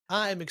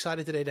I am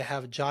excited today to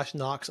have Josh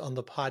Knox on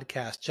the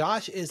podcast.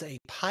 Josh is a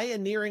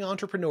pioneering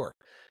entrepreneur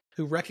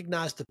who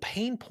recognized the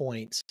pain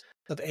points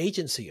of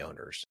agency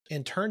owners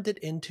and turned it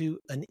into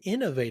an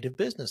innovative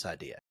business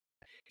idea.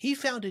 He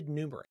founded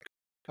Noomerik,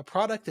 a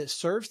product that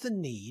serves the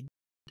need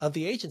of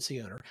the agency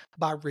owner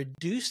by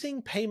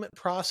reducing payment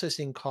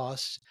processing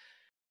costs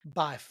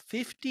by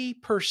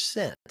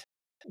 50%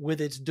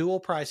 with its dual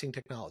pricing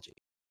technology.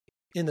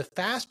 In the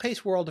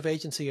fast-paced world of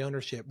agency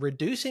ownership,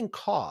 reducing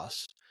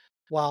costs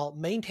while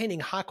maintaining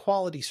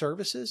high-quality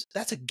services,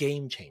 that's a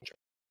game changer.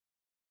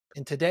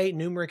 And today,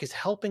 Noomerik is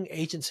helping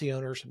agency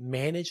owners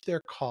manage their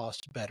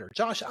costs better.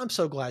 Josh, I'm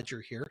so glad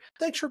you're here.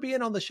 Thanks for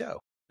being on the show.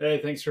 Hey,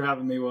 thanks for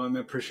having me, William. I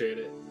appreciate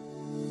it.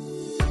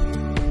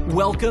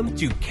 Welcome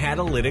to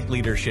Catalytic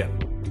Leadership,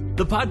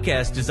 the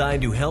podcast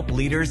designed to help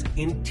leaders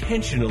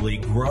intentionally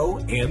grow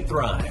and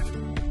thrive.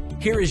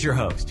 Here is your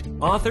host,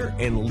 author,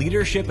 and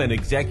leadership and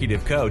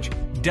executive coach,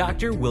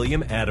 Dr.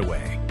 William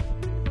Attaway.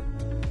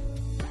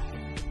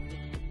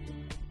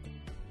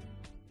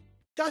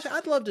 Josh,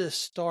 I'd love to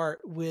start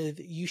with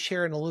you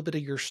sharing a little bit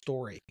of your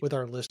story with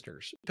our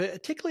listeners,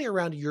 particularly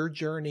around your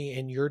journey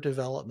and your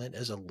development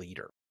as a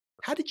leader.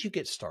 How did you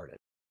get started?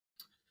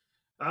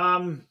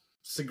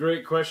 It's a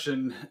great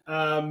question.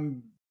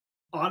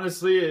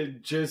 Honestly, I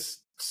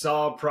just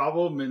saw a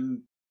problem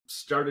and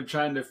started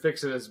trying to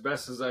fix it as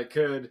best as I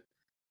could.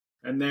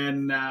 And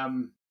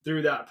then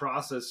through that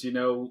process,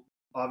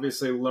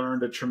 obviously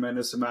learned a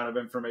tremendous amount of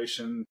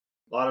information,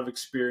 a lot of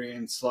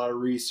experience, a lot of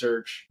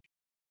research,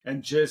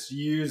 and just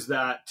use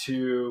that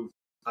to,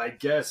 I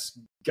guess,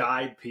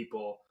 guide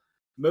people.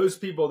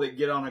 Most people that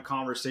get on a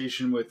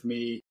conversation with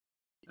me,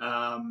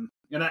 and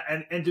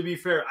to be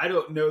fair, I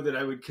don't know that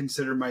I would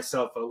consider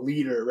myself a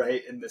leader,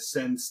 right? In the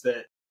sense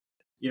that,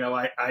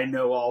 I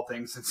know all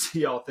things and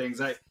see all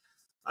things.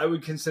 I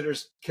would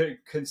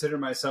consider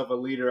myself a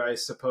leader, I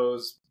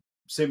suppose,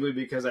 simply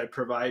because I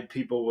provide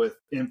people with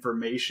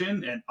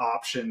information and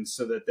options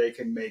so that they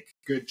can make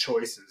good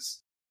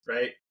choices,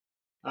 right?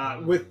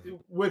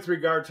 With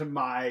regard to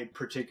my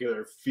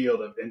particular field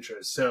of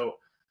interest. So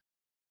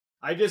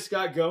I just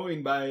got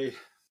going by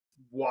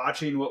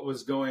watching what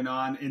was going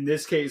on, in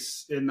this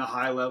case, in the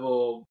high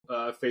level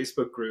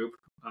Facebook group.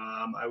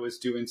 I was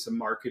doing some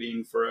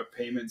marketing for a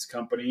payments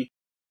company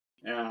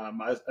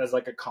as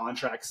like a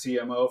contract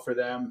CMO for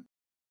them,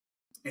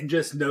 and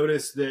just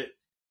noticed that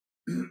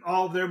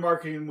all of their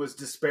marketing was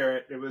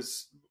disparate. It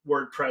was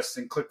WordPress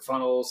and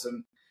ClickFunnels,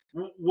 and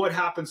what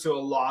happens to a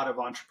lot of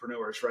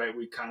entrepreneurs, right?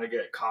 We kind of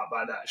get caught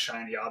by that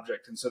shiny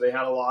object. And so they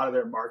had a lot of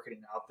their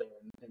marketing out there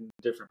in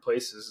different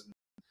places.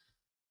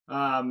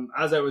 And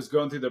as I was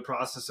going through the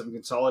process of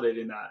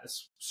consolidating that,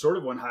 it's sort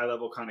of when High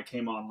Level kind of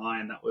came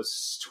online. That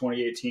was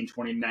 2018,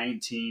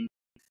 2019.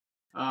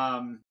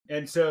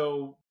 And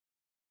so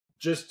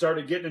just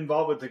started getting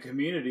involved with the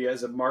community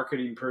as a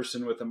marketing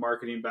person with a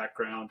marketing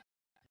background,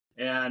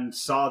 and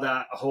saw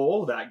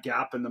that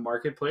gap in the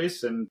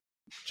marketplace, and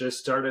just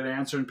started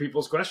answering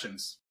people's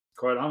questions.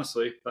 Quite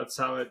honestly, that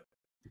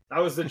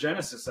was the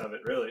genesis of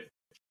it, really.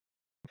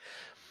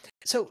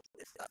 So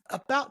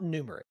about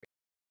Noomerik,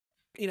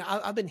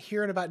 I've been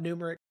hearing about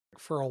Noomerik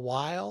for a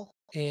while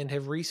and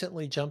have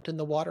recently jumped in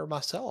the water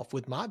myself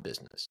with my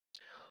business.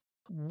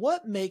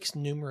 What makes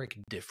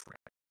Noomerik different?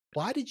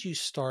 Why did you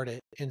start it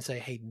and say,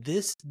 hey,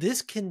 this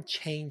can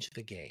change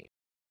the game?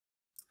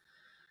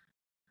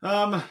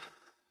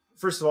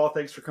 First of all,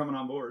 thanks for coming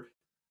on board.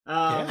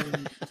 Glad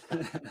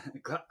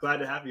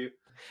to have you.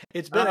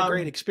 It's been a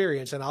great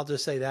experience, and I'll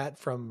just say that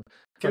from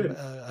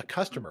a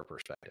customer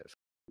perspective.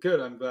 Good,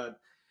 I'm glad.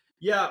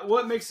 Yeah,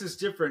 what makes this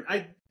different?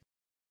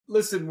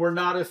 Listen,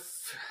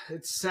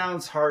 it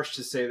sounds harsh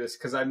to say this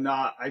because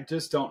I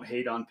just don't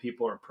hate on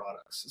people or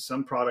products.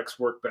 Some products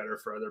work better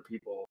for other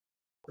people,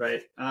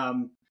 right?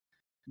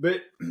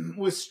 But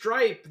with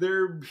Stripe,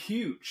 they're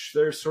huge.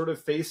 They're sort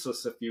of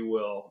faceless, if you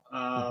will.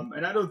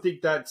 And I don't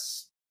think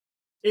that's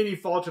any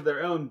fault of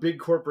their own. Big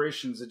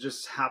corporations, it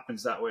just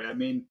happens that way. I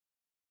mean,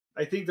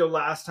 I think the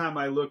last time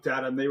I looked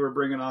at them, they were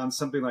bringing on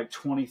something like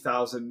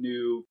 20,000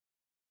 new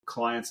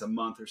clients a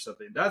month or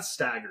something. That's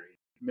staggering.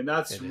 I mean,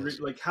 that's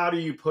like, how do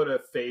you put a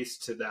face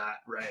to that,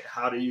 right?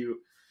 How do you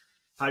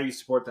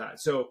support that?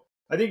 So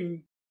I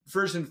think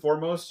first and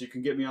foremost, you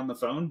can get me on the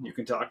phone. You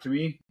can talk to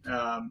me.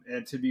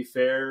 And to be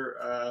fair,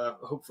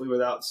 hopefully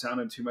without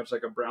sounding too much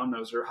like a brown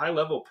noser, High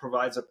Level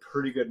provides a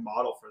pretty good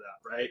model for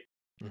that, right?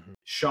 Mm-hmm.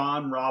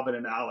 Sean, Robin,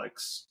 and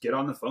Alex get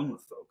on the phone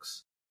with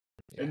folks.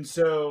 Yeah. And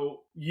so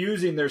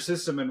using their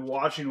system and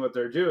watching what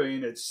they're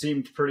doing, it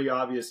seemed pretty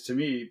obvious to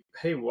me,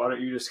 hey, why don't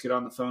you just get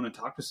on the phone and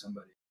talk to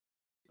somebody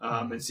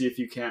and see if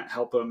you can't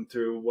help them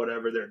through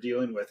whatever they're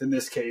dealing with. In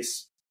this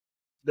case,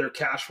 their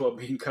cash flow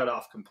being cut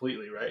off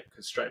completely, right?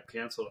 Because Stripe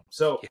canceled them.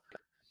 So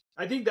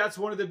I think that's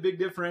one of the big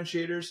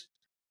differentiators.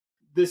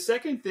 The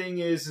second thing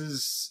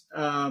is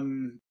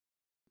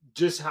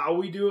just how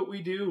we do what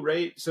we do,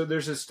 right? So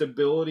there's a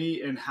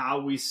stability in how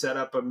we set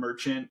up a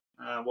merchant,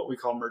 what we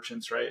call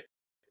merchants, right?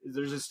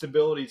 There's a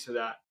stability to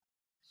that.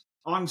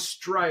 On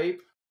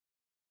Stripe,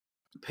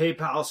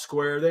 PayPal,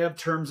 Square, they have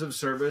terms of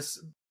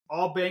service.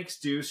 all banks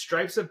do.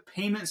 Stripe's a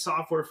payment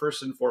software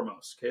first and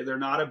foremost. Okay, they're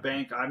not a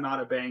bank. I'm not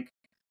a bank.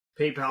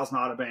 PayPal's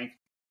not a bank.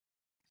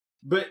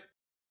 But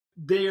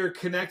they are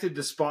connected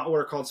to what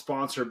are called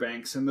sponsor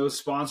banks, and those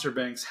sponsor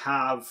banks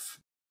have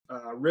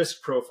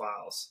risk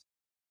profiles.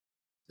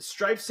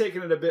 Stripe's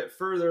taken it a bit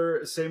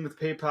further, same with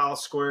PayPal,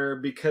 Square,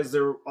 because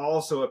they're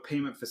also a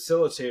payment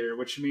facilitator,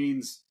 which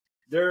means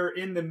they're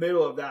in the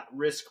middle of that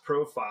risk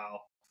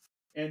profile.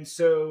 And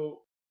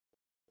so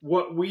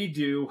what we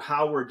do,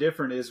 how we're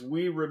different, is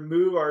we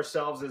remove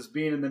ourselves as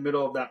being in the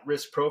middle of that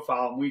risk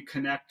profile, and we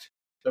connect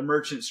the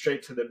merchant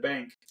straight to the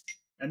bank,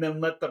 and then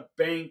let the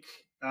bank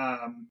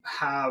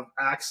have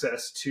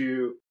access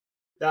to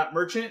that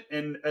merchant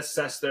and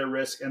assess their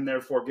risk and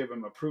therefore give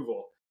them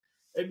approval.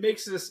 It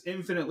makes this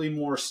infinitely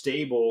more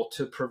stable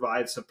to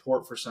provide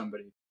support for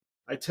somebody.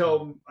 I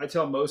tell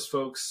most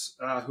folks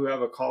who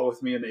have a call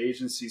with me in the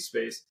agency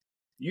space,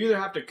 you either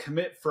have to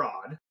commit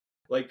fraud,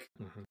 like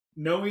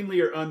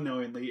knowingly or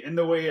unknowingly. And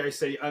the way I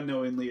say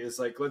unknowingly is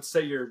like, let's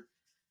say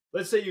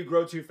you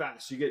grow too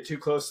fast, you get too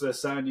close to the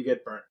sun, you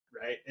get burnt,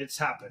 right? It's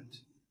happened.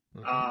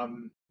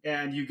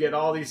 And you get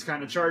all these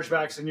kind of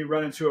chargebacks and you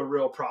run into a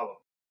real problem.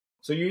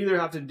 So you either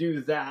have to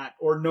do that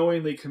or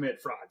knowingly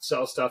commit fraud,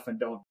 sell stuff and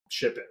don't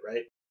ship it,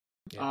 right?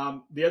 Yeah.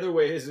 The other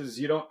way is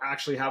you don't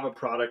actually have a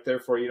product,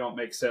 therefore you don't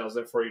make sales,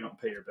 therefore you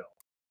don't pay your bill.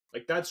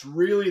 Like that's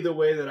really the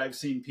way that I've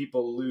seen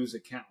people lose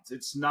accounts.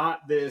 It's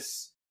not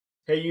this,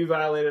 hey, you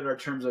violated our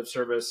terms of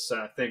service,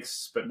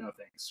 thanks, but no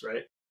thanks,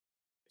 right?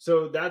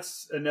 So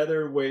that's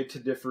another way to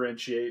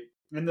differentiate.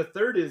 And the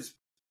third is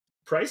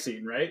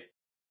pricing, right?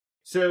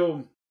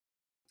 So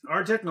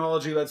our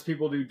technology lets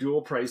people do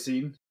dual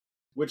pricing,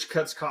 which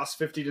cuts costs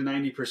 50 to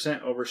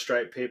 90% over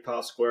Stripe,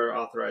 PayPal, Square,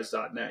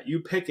 Authorize.net. You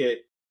pick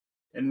it,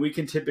 and we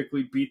can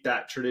typically beat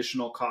that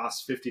traditional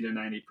cost 50 to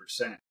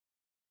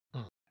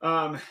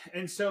 90%.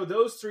 And so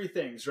those three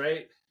things,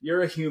 right?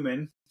 You're a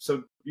human,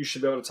 so you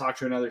should be able to talk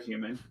to another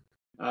human.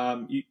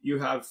 You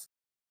have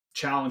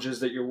challenges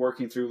that you're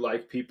working through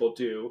like people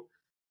do.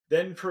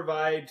 Then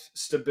provide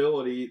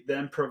stability,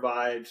 then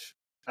provide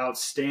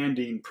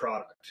outstanding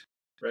product,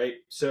 right?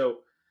 So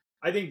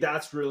I think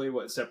that's really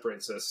what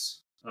separates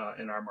us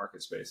in our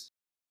market space.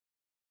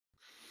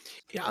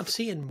 Yeah, I'm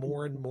seeing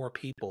more and more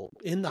people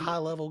in the high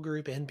level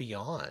group and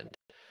beyond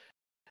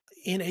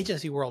in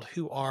agency world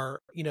who are,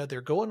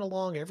 they're going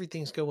along,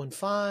 everything's going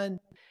fine.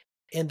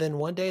 And then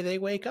one day they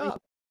wake up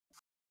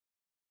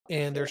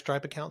and their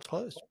Stripe account's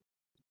closed.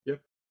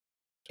 Yep.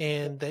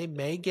 And they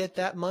may get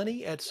that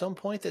money at some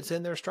point that's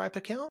in their Stripe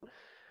account.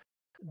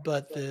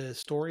 But the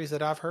stories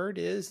that I've heard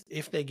is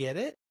if they get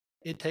it,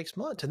 it takes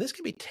months. And this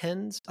could be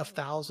tens of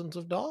thousands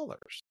of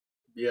dollars.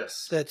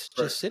 Yes. That's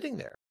just sitting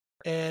there.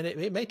 And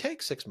it may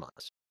take 6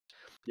 months.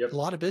 Yep. A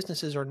lot of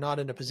businesses are not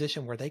in a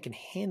position where they can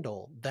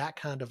handle that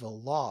kind of a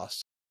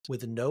loss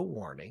with no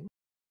warning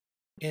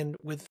and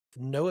with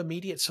no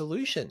immediate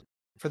solution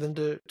for them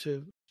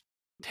to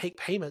take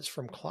payments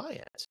from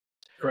clients.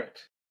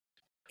 Correct.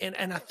 And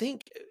I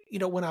think,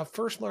 when I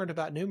first learned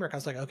about Noomerik, I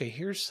was like, okay,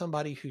 here's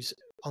somebody who's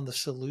on the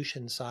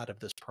solution side of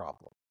this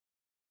problem.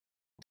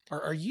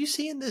 Are you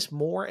seeing this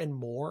more and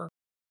more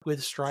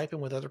with Stripe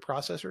and with other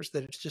processors,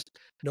 that it's just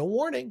no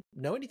warning,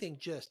 no anything,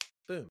 just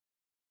boom,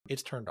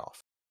 it's turned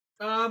off?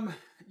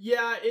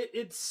 Yeah,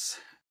 it's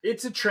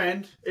a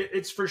trend.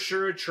 It's for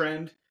sure a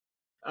trend.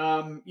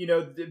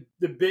 The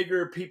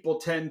bigger people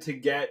tend to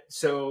get,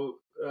 so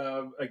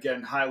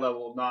again, high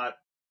level, not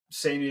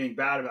saying anything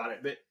bad about it,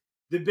 but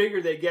the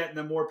bigger they get and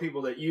the more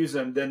people that use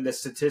them, then the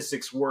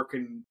statistics work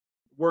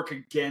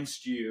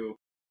against you,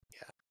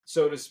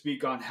 so to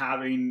speak, on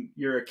having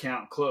your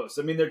account closed.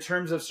 I mean, their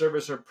terms of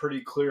service are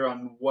pretty clear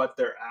on what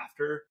they're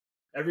after.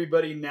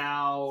 Everybody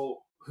now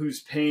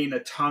who's paying a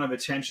ton of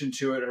attention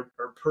to it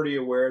are pretty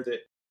aware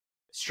that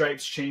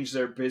Stripe's changed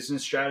their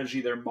business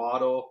strategy, their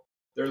model.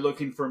 They're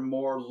looking for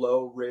more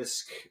low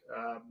risk.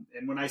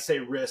 And when I say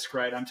risk,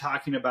 right, I'm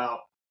talking about,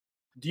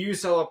 do you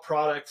sell a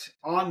product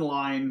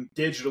online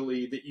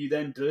digitally that you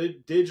then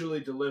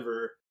digitally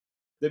deliver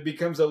that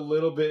becomes a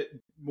little bit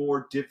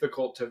more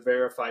difficult to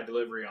verify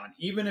delivery on?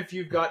 Even if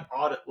you've got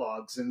audit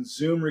logs and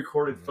Zoom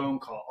recorded phone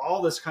call,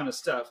 all this kind of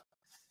stuff,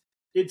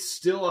 it's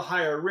still a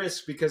higher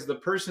risk because the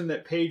person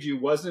that paid you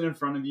wasn't in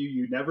front of you.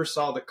 You never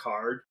saw the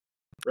card,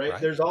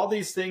 right? There's all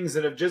these things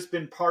that have just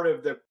been part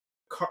of the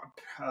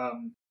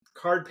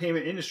card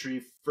payment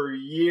industry for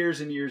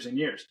years and years and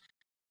years.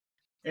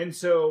 And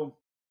so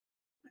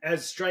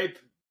as Stripe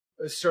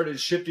started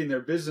shifting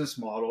their business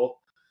model,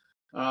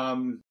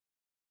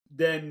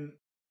 then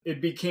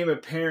it became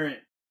apparent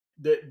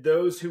that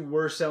those who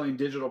were selling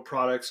digital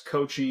products,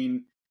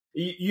 coaching,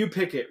 you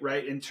pick it,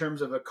 right? In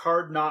terms of a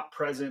card not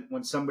present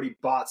when somebody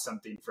bought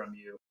something from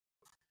you,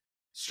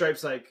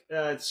 Stripe's like,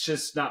 it's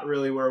just not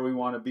really where we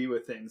want to be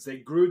with things. They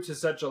grew to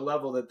such a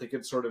level that they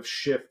could sort of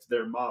shift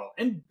their model.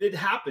 And it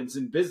happens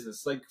in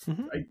business. Like,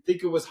 I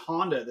think it was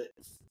Honda that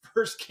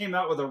first came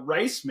out with a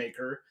rice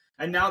maker,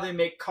 and now they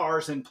make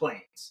cars and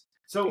planes.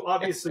 So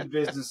obviously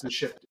business has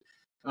shifted.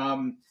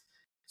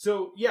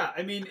 So yeah,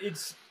 I mean,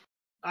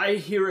 I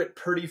hear it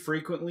pretty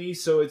frequently.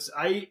 So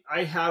I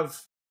have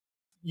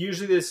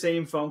usually the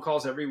same phone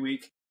calls every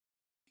week.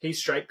 Hey,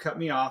 Stripe cut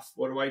me off.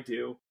 What do I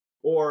do?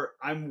 Or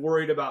I'm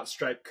worried about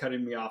Stripe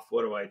cutting me off.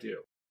 What do I do?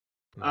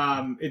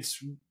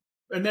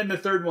 And then the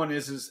third one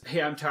is,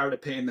 hey, I'm tired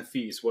of paying the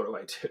fees. What do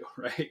I do?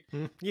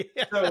 Right.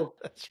 Yeah. So,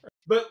 That's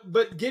right.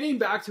 but getting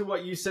back to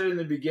what you said in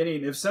the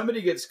beginning, if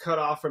somebody gets cut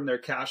off from their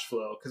cash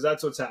flow, because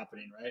that's what's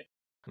happening,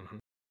 right?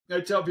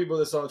 I tell people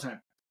this all the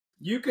time.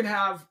 You can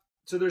have,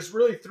 so there's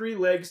really three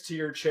legs to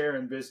your chair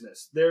in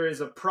business. There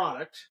is a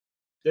product,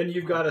 then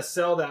you've got to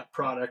sell that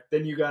product,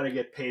 then you got to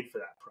get paid for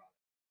that product.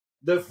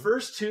 The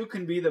first two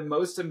can be the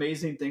most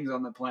amazing things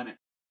on the planet.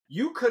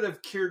 You could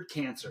have cured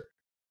cancer,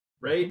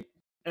 right?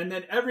 And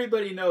then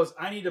everybody knows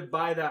I need to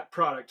buy that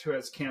product who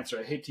has cancer.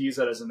 I hate to use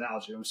that as an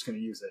analogy. I'm just going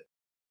to use it.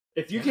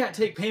 If you can't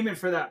take payment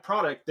for that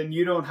product, then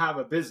you don't have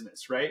a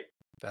business, right?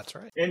 That's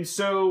right. And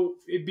so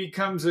it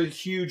becomes a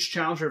huge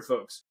challenge for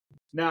folks.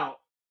 Now,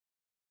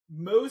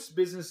 most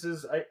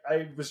businesses,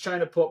 I was trying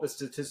to pull up the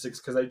statistics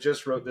because I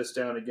just wrote this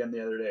down again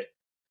the other day.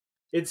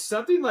 It's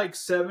something like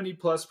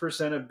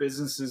 70+% of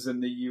businesses in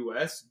the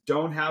US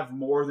don't have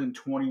more than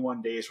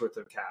 21 days worth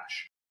of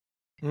cash.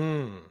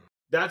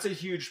 That's a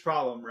huge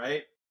problem,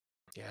 right?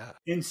 Yeah.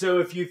 And so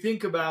if you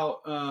think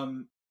about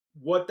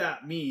what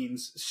that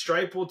means,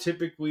 Stripe will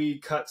typically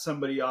cut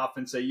somebody off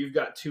and say, you've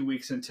got 2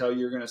 weeks until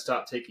you're going to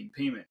stop taking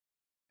payment.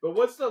 But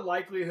what's the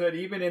likelihood,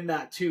 even in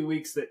that 2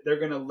 weeks, that they're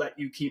going to let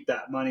you keep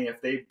that money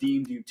if they've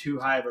deemed you too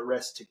high of a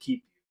risk to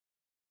keep you?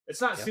 It's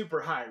not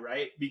super high,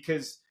 right?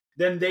 Because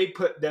then they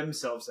put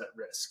themselves at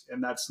risk,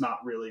 and that's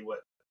not really what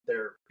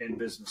they're in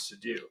business to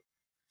do.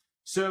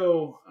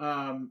 So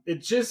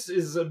it just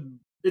is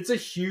it's a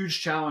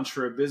huge challenge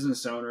for a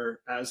business owner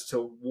as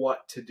to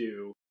what to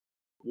do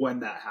when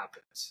that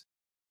happens.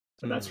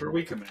 And that's where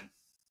we come in.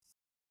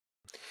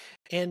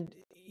 And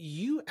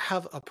you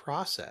have a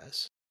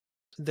process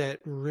that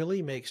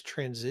really makes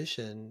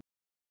transition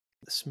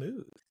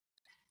smooth.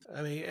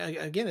 I mean,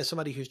 again, as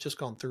somebody who's just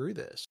gone through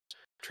this,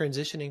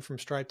 transitioning from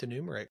Stripe to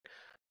Noomerik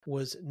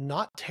was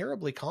not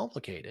terribly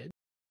complicated,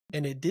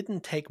 and it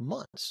didn't take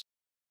months.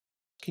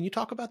 Can you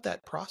talk about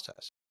that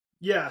process?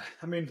 Yeah,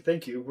 I mean,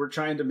 thank you. We're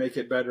trying to make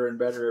it better and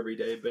better every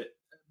day. But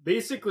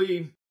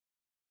basically,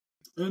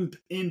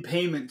 in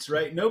payments,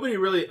 right? Nobody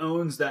really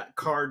owns that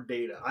card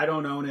data. I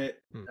don't own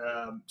it.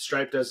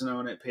 Stripe doesn't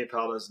own it.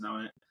 PayPal doesn't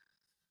own it.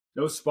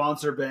 No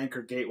sponsor bank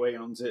or gateway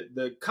owns it.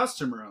 The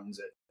customer owns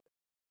it.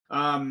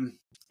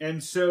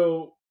 And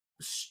so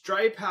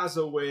Stripe has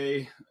a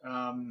way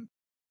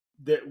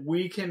that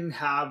we can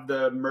have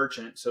the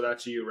merchant, so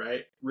that's you,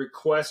 right,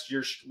 request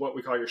your what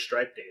we call your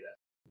Stripe data.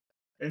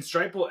 And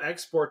Stripe will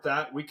export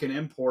that. We can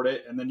import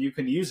it, and then you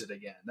can use it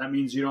again. That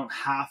means you don't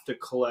have to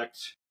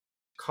collect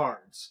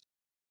cards.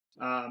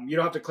 You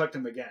don't have to collect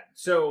them again.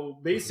 So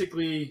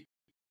basically,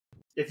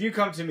 if you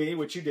come to me,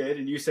 which you did,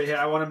 and you say, hey,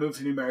 I want to move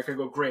to Noomerik, I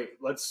go, great,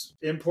 let's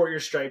import your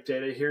Stripe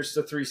data. Here's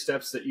the 3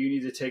 steps that you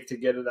need to take to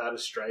get it out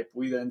of Stripe.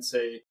 We then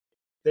say,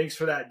 thanks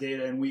for that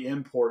data, and we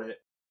import it.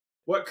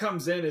 What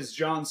comes in is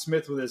John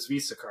Smith with his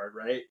Visa card,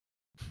 right?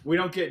 We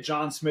don't get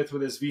John Smith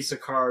with his Visa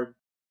card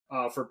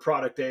for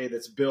product A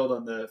that's billed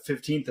on the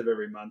 15th of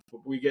every month,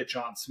 but we get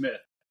John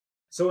Smith.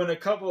 So in a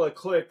couple of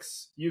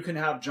clicks, you can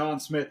have John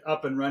Smith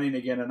up and running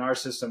again in our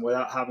system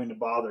without having to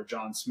bother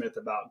John Smith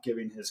about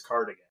giving his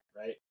card again,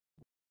 right?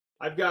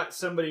 I've got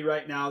somebody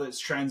right now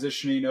that's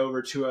transitioning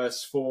over to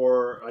us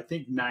for, I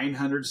think,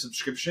 900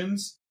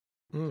 subscriptions.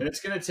 And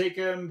it's going to take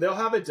them, they'll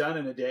have it done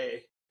in a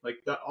day. Like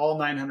all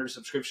 900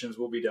 subscriptions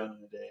will be done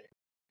in a day.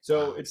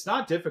 So it's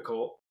not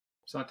difficult.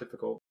 It's not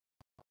difficult.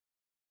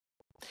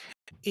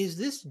 Is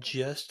this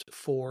just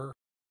for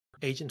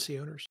agency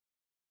owners?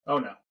 Oh,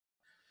 no.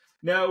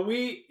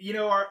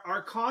 No,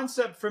 our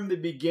concept from the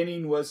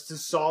beginning was to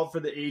solve for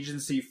the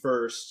agency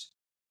first.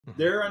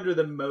 They're under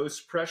the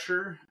most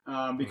pressure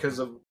because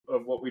of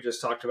what we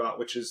just talked about,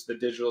 which is the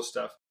digital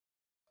stuff.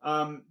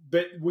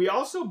 But we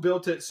also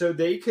built it so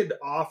they could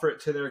offer it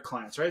to their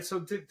clients, right?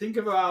 So think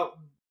about,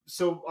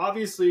 so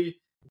obviously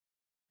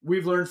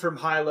we've learned from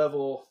high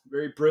level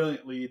very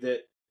brilliantly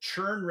that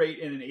churn rate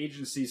in an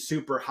agency is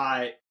super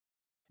high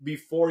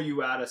before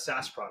you add a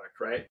SaaS product,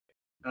 right?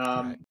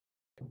 Right.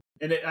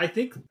 And I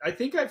think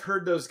I've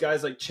heard those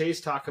guys like Chase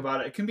talk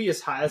about it. It can be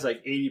as high as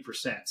like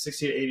 80%,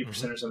 60 to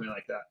 80% or something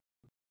like that.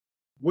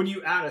 When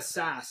you add a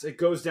SaaS, it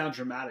goes down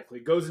dramatically.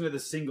 It goes into the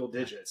single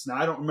digits. Now,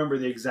 I don't remember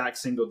the exact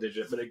single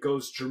digit, but it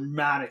goes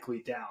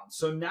dramatically down.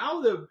 So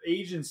now the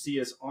agency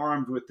is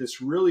armed with this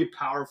really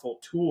powerful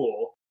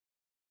tool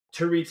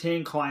to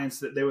retain clients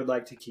that they would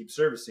like to keep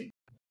servicing.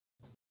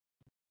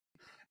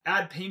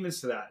 Add payments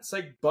to that. It's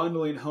like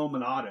bundling home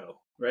and auto,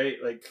 right?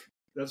 Like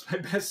that's my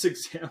best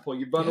example.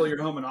 You bundle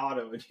your home and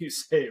auto and you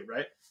save,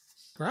 right?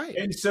 Right.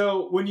 And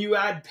so when you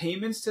add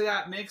payments to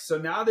that mix, so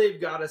now they've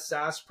got a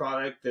SaaS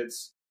product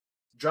that's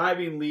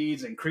driving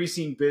leads,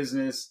 increasing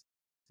business.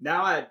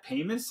 Now add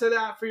payments to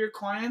that for your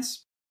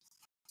clients,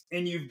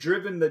 and you've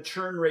driven the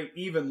churn rate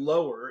even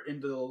lower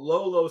into the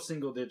low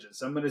single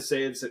digits. I'm going to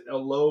say it's a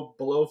low,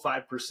 below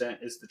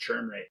 5% is the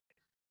churn rate.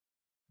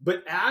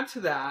 But add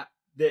to that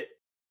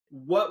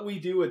what we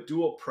do with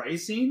dual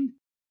pricing,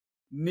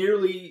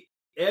 nearly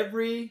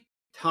every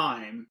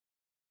time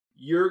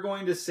you're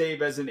going to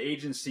save as an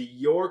agency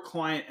your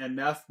client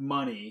enough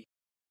money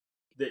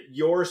that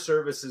your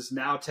services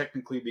now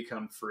technically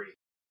become free.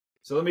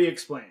 So let me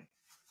explain.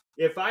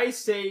 If I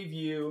save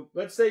you,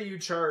 let's say you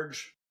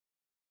charge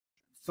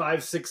 $500,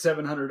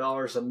 $600,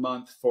 $700 a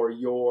month for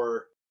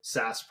your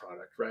SaaS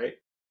product, right?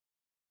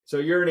 So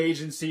you're an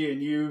agency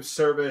and you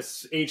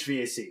service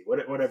HVAC,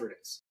 whatever it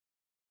is.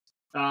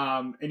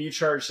 And you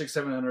charge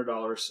 $600,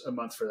 $700 a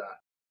month for that.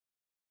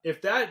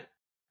 If that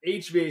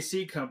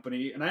HVAC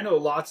company, and I know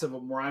lots of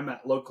them where I'm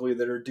at locally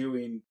that are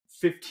doing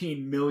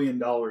 $15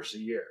 million a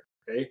year,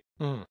 okay?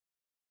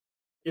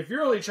 If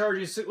you're only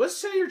charging, let's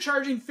say you're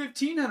charging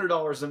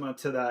 $1,500 a month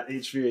to that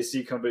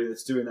HVAC company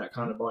that's doing that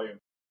kind of volume.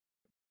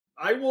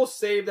 I will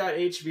save that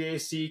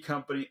HVAC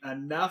company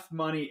enough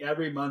money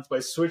every month by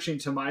switching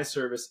to my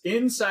service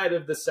inside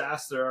of the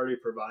SaaS they're already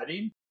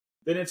providing.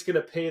 Then it's going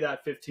to pay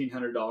that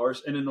 $1,500,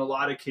 and in a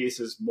lot of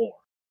cases more.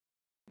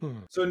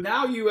 So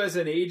now you as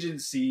an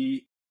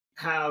agency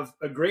have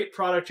a great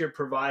product you're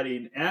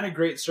providing and a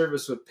great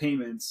service with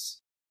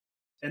payments,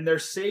 and they're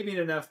saving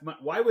enough money.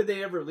 Why would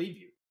they ever leave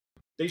you?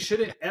 They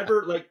shouldn't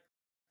ever, like,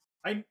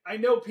 I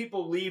know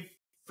people leave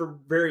for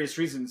various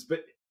reasons,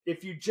 but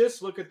if you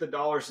just look at the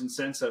dollars and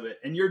cents of it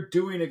and you're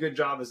doing a good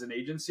job as an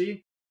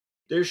agency,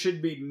 there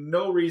should be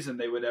no reason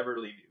they would ever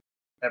leave you,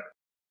 ever.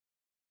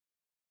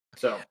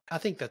 So I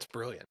think that's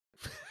brilliant.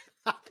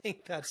 I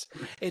think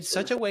it's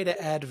such a way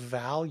to add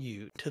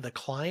value to the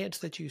clients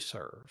that you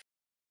serve,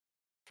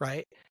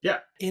 right? Yeah.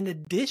 In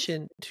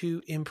addition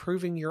to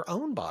improving your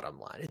own bottom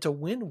line. It's a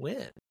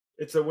win-win.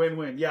 It's a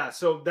win-win. Yeah.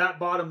 So that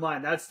bottom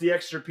line, that's the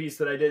extra piece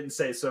that I didn't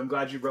say. So I'm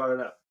glad you brought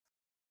it up.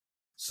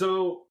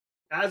 So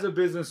as a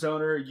business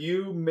owner,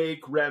 you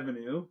make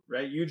revenue,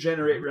 right? You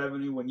generate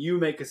revenue when you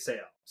make a sale.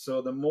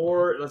 So the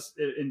more,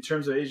 in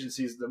terms of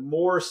agencies, the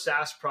more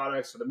SaaS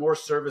products or the more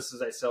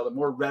services I sell, the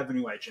more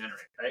revenue I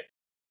generate, right?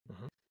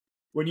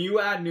 When you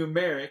add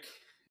Noomerik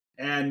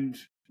and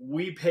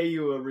we pay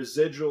you a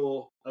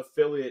residual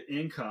affiliate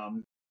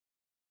income,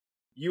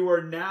 you're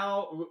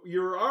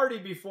already,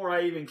 before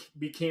I even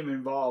became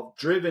involved,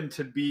 driven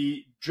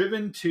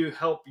to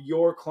help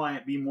your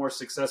client be more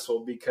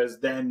successful, because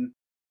then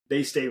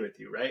they stay with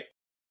you, right?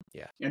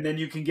 Yeah. And then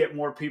you can get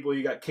more people.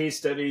 You got case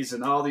studies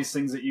and all these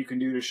things that you can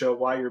do to show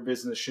why your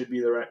business should be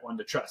the right one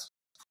to trust.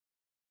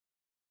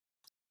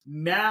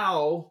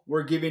 Now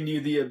we're giving you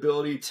the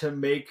ability to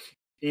make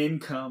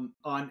income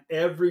on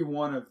every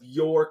one of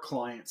your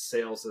clients'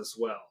 sales as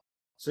well.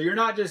 So you're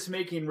not just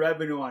making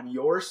revenue on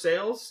your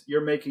sales, you're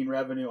making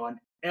revenue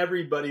on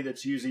everybody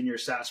that's using your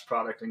SaaS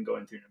product and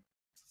going through them.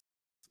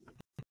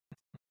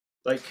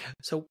 Like,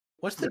 so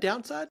what's the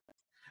downside?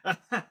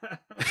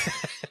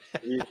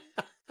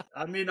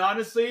 I mean,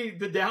 honestly,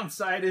 the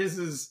downside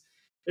is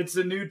it's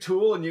a new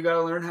tool and you got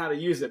to learn how to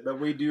use it, but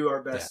we do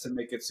our best to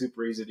make it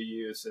super easy to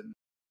use,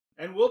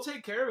 and we'll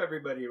take care of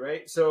everybody,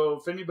 right? So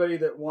if anybody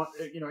that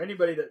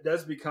anybody that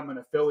does become an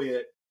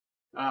affiliate,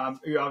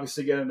 you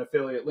obviously get an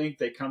affiliate link.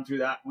 They come through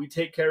that. We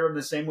take care of them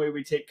the same way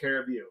we take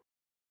care of you.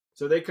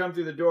 So they come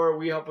through the door.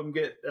 We help them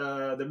get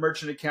the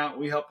merchant account.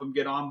 We help them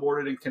get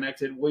onboarded and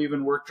connected. We'll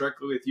even work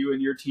directly with you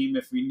and your team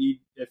if you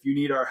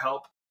need our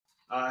help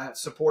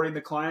supporting the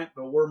client.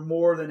 But we're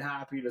more than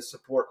happy to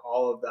support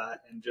all of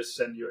that and just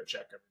send you a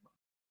check every month.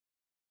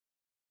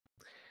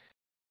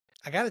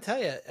 I got to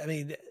tell you, I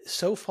mean,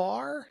 so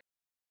far,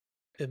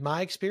 in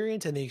my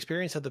experience and the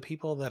experience of the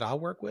people that I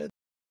work with,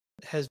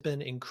 has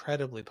been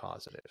incredibly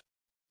positive.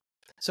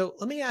 So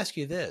let me ask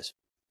you this.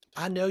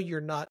 I know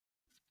you're not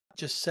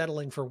just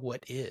settling for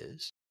what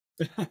is.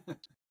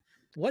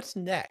 What's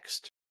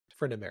next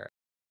for Noomerik?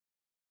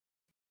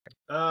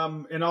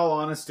 In all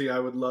honesty, I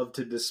would love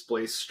to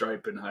displace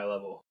Stripe in high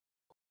level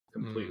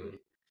completely.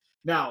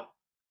 Now,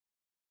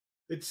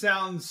 it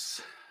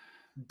sounds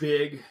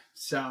big,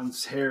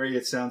 sounds hairy,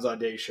 it sounds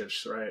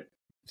audacious, right?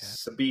 Yeah.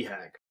 It's a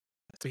BHAG.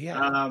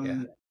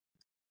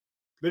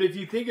 But if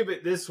you think of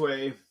it this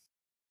way,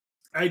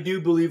 I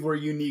do believe we're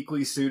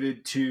uniquely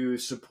suited to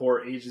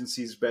support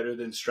agencies better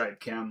than Stripe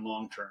can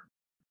long term.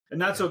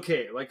 And that's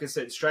okay. Like I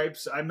said,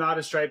 I'm not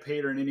a Stripe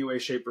hater in any way,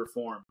 shape, or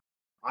form.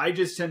 I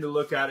just tend to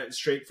look at it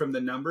straight from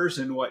the numbers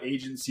and what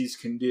agencies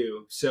can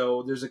do.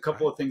 So there's a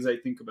couple of things I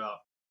think about.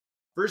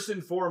 First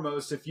and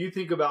foremost, if you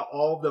think about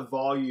all the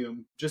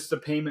volume, just the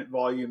payment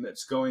volume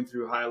that's going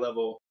through high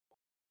level,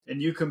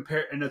 and you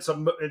compare, and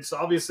it's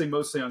obviously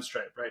mostly on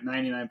Stripe, right?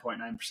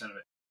 99.9% of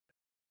it.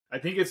 I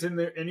think it's in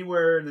there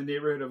anywhere in the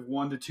neighborhood of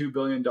 $1 to $2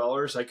 billion.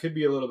 I could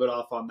be a little bit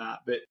off on that,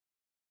 but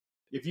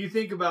if you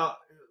think about,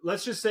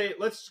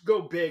 let's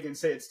go big and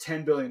say it's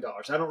 $10 billion.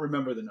 I don't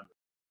remember the number.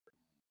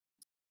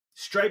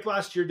 Stripe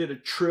last year did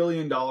 $1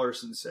 trillion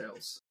in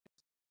sales,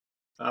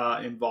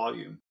 in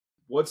volume.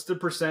 What's the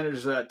percentage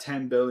of that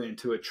 10 billion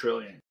to $1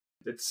 trillion?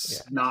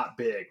 It's not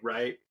big,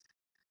 right?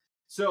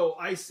 So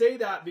I say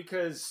that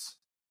because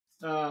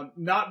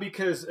Not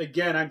because,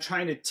 again, I'm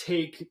trying to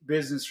take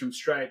business from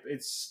Stripe.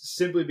 It's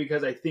simply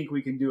because I think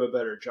we can do a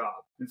better job.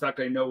 In fact,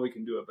 I know we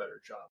can do a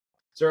better job.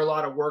 Is there a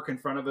lot of work in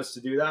front of us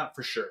to do that?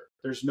 For sure.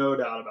 There's no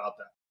doubt about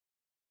that.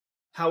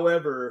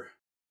 However,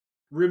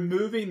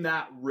 removing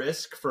that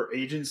risk for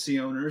agency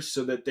owners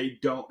so that they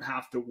don't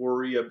have to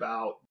worry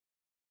about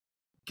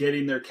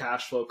getting their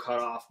cash flow cut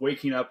off,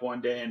 waking up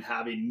one day and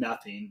having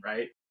nothing,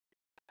 right?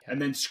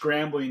 And then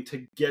scrambling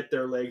to get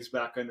their legs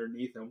back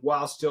underneath them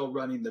while still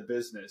running the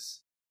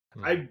business.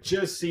 I've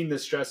just seen the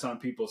stress on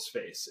people's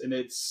face, and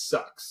it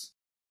sucks.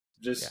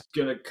 Just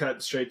gonna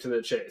cut straight to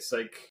the chase.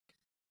 Like,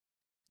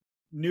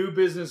 new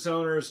business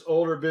owners,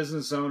 older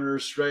business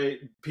owners, right?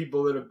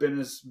 People that have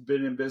been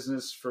in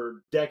business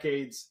for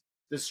decades.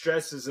 The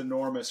stress is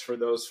enormous for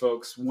those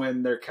folks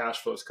when their cash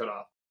flow is cut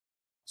off.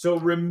 So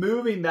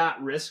removing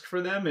that risk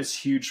for them is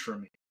huge for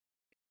me.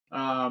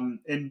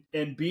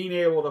 And being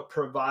able to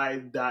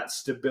provide that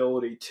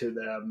stability to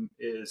them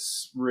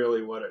is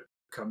really what it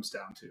comes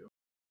down to.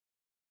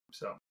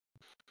 So,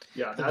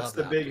 yeah, that's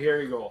the big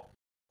hairy goal.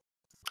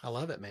 I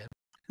love it, man.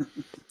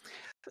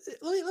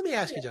 Let me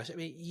ask you, Josh. I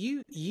mean,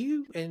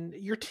 you and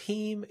your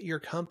team, your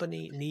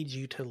company needs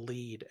you to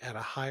lead at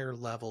a higher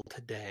level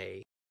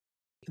today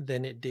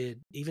than it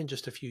did even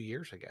just a few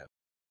years ago.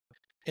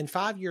 And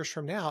 5 years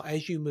from now,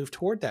 as you move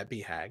toward that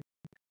BHAG,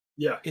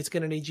 it's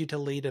going to need you to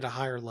lead at a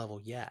higher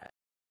level yet.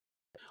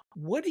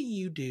 What do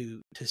you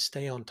do to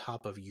stay on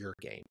top of your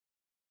game?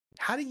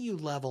 How do you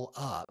level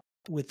up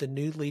with the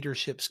new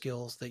leadership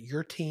skills that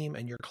your team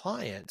and your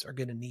clients are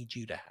going to need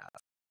you to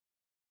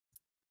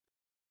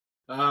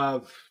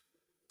have?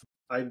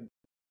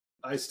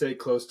 I stay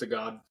close to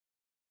God.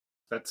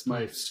 That's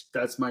my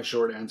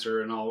short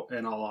answer in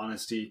all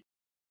honesty.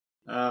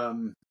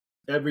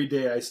 Every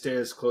day I stay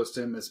as close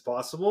to him as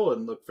possible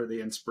and look for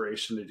the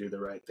inspiration to do the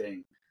right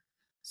thing.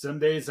 Some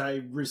days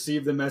I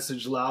receive the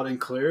message loud and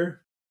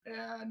clear.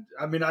 And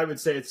I mean, I would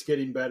say it's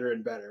getting better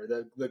and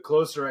better. The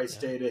closer I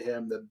stay to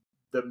him,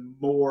 the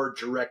more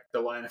direct the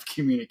line of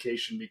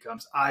communication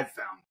becomes, I've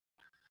found.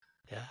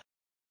 Yeah.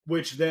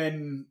 Which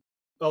then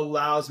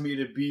allows me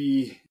to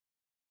be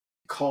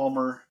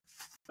calmer,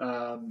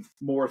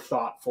 more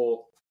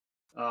thoughtful,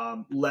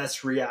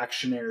 less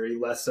reactionary,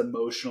 less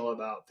emotional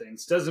about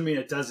things. Doesn't mean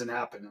it doesn't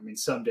happen. I mean,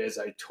 some days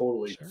I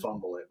totally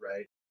fumble it,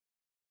 right?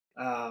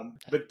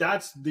 But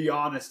that's the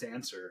honest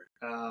answer.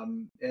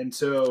 And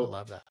so I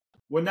love that.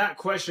 When that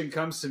question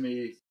comes to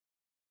me,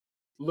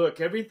 look,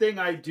 everything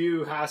I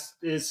do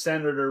is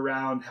centered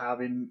around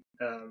having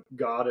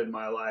God in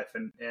my life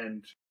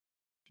and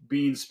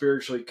being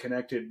spiritually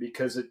connected,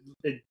 because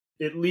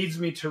it leads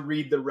me to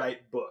read the right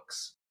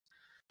books.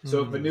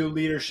 So if a new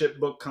leadership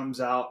book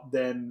comes out,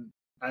 then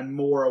I'm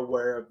more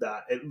aware of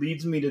that. It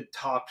leads me to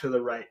talk to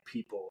the right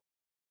people,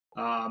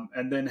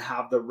 and then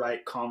have the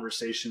right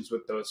conversations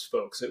with those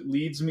folks. It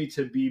leads me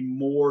to be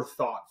more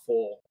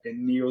thoughtful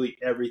in nearly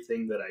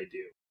everything that I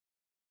do.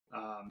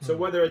 So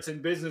whether it's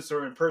in business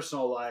or in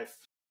personal life,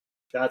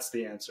 that's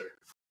the answer.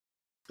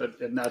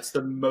 And that's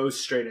the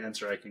most straight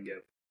answer I can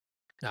give.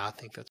 No, I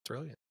think that's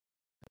brilliant.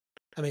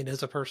 I mean,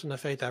 as a person of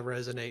faith, I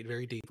resonate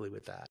very deeply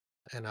with that.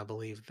 And I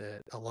believe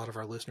that a lot of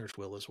our listeners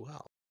will as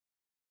well.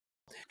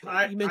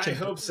 I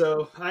hope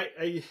so.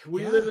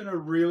 We live in a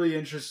really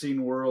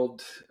interesting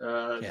world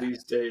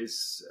these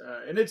days.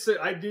 And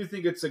I do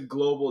think it's a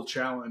global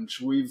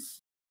challenge.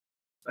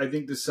 I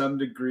think to some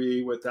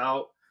degree,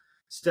 without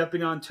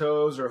stepping on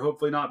toes or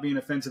hopefully not being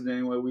offensive in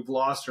any way, we've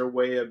lost our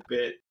way a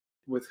bit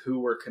with who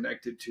we're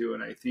connected to.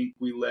 And I think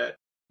we let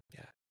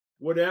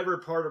whatever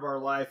part of our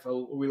life,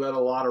 we let a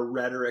lot of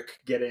rhetoric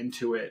get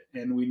into it,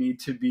 and we need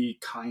to be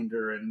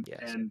kinder and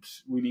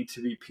we need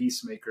to be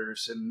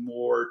peacemakers and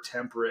more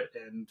temperate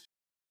in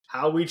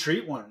how we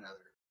treat one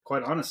another,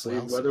 quite honestly,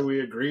 whether we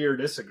agree or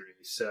disagree.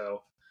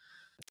 So,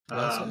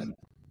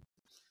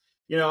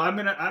 you know, I'm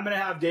gonna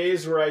have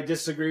days where I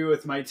disagree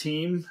with my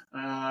team,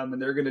 and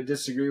they're gonna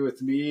disagree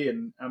with me,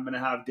 and I'm gonna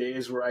have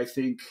days where I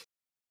think,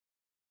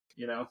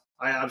 you know,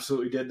 I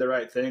absolutely did the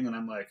right thing, and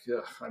I'm like,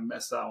 ugh, I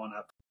messed that one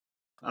up.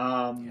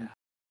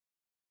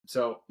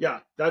 So yeah,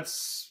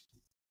 that's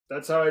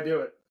how I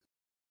do it.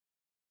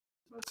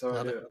 That's how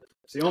I do it.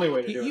 It's the only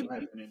way to do it, in my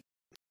opinion.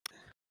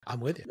 I'm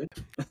with you.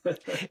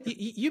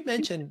 You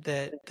mentioned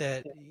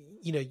that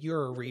you know,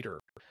 you're a reader,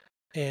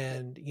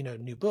 and you know,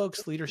 new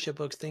books, leadership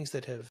books, things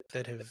that have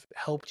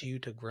helped you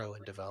to grow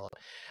and develop.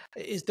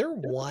 Is there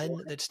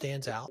one that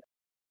stands out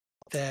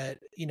that,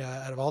 you know,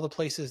 out of all the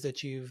places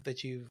that you've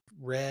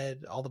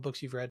read, all the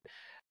books you've read,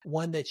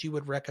 one that you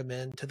would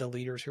recommend to the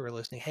leaders who are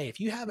listening? Hey,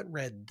 if you haven't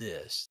read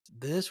this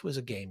was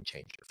a game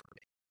changer for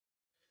me.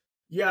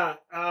 Yeah.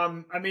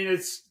 I mean,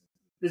 it's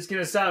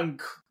going to sound,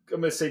 I'm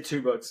going to say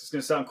two books. It's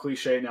going to sound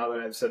cliche now that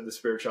I've said the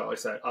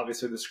spirituality side,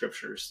 obviously the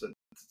scriptures.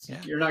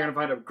 You're not going to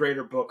find a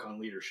greater book on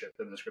leadership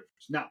than the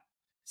scriptures. Now,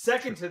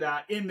 second to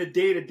that, in the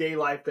day-to-day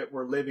life that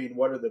we're living,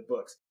 what are the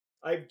books?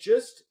 I've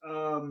just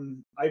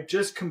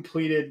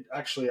completed,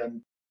 actually,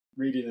 I'm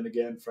reading it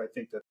again for, I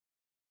think, the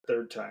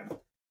third time.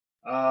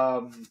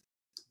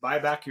 Buy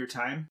Back Your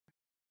Time.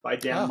 by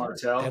Dan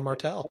Martell. Dan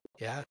Martell.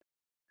 Yeah.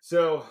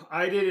 So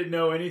I didn't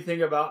know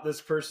anything about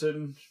this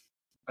person.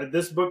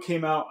 This book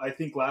came out, I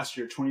think, last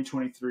year,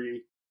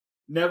 2023.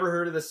 Never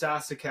heard of the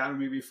SaaS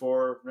Academy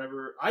before.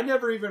 I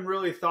never even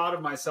really thought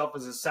of myself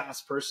as a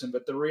SaaS person.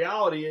 But the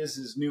reality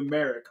is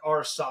Noomerik,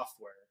 our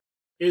software,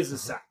 is a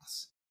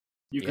SaaS.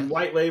 You can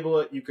white label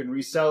it, you can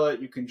resell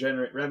it, you can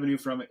generate revenue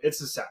from it.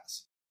 It's a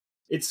SaaS.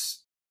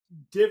 It's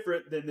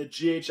different than the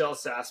GHL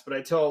SaaS, but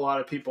I tell a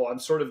lot of people I'm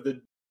sort of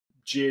the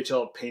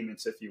GHL of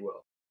payments, if you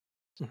will.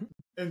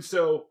 And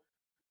so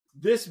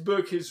this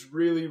book has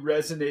really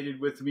resonated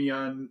with me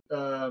on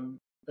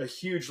a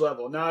huge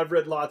level. Now I've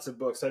read lots of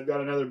books. I've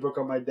got another book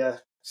on my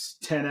desk,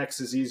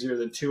 10X is easier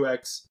than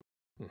 2X,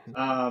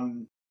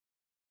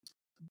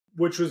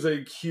 which was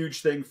a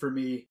huge thing for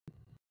me.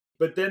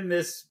 But then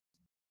this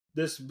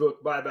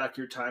book, Buy Back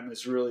Your Time,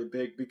 is really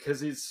big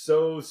because it's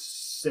so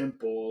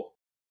simple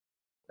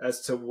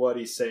as to what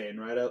he's saying,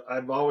 right?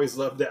 I've always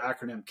loved the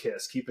acronym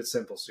KISS, keep it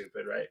simple,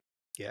 stupid, right?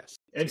 Yes.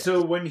 And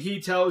so when he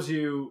tells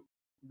you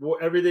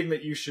everything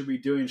that you should be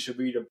doing should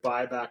be to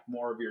buy back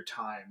more of your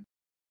time,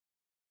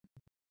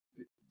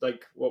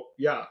 like, well,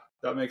 yeah,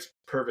 that makes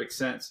perfect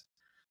sense.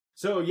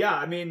 So yeah,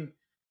 I mean,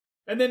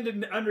 and then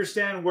to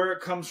understand where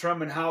it comes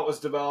from and how it was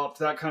developed,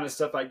 that kind of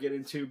stuff I get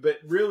into, but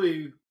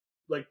really,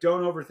 like,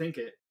 don't overthink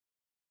it.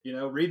 You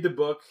know, read the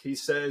book. He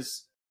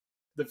says,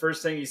 the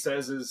first thing he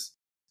says is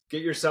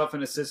get yourself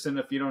an assistant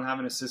if you don't have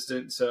an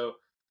assistant. So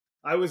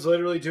I was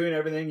literally doing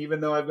everything,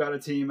 even though I've got a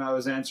team. I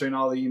was answering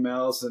all the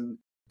emails, and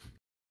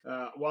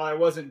while I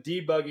wasn't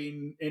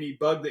debugging any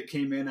bug that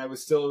came in, I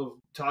was still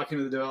talking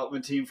to the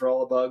development team for all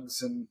the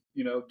bugs, and,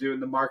 you know,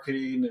 doing the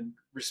marketing and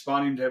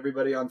responding to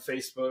everybody on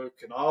Facebook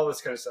and all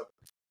this kind of stuff.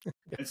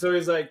 And so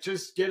he's like,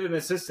 just get an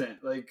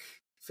assistant, like,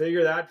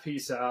 figure that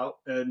piece out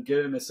and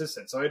get an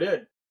assistant. So I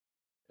did.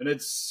 And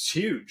it's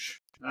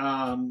huge.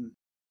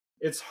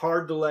 It's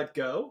hard to let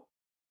go.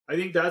 I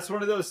think that's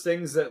one of those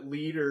things that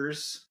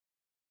leaders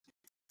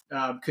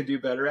could do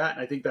better at.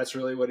 And I think that's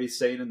really what he's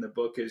saying in the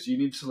book is you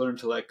need to learn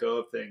to let go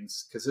of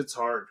things because it's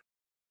hard.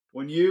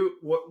 When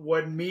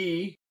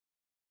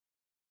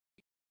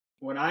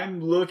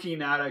I'm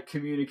looking at a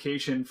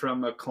communication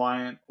from a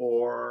client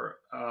or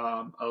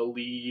a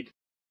lead,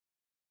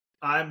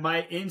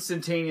 my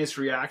instantaneous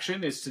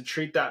reaction is to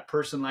treat that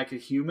person like a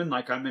human,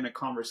 like I'm in a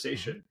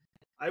conversation.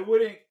 I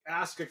wouldn't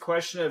ask a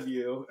question of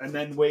you and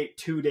then wait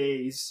 2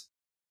 days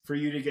for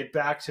you to get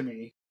back to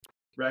me,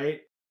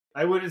 right?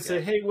 I wouldn't say,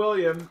 hey,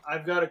 William,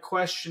 I've got a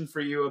question for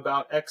you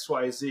about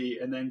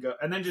XYZ, and then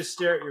just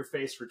stare at your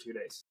face for 2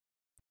 days.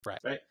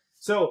 Right.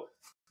 So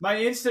my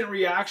instant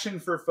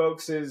reaction for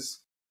folks is,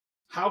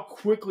 how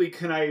quickly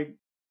can I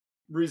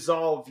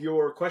resolve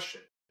your question,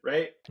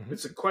 right?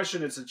 It's a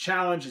question, it's a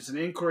challenge, it's an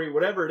inquiry,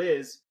 whatever it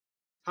is.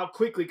 How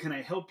quickly can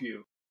I help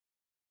you?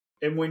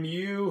 And when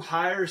you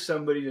hire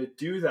somebody to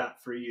do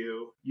that for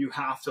you, you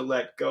have to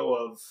let go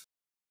of,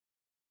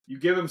 you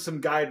give them some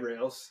guide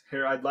rails.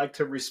 Here, I'd like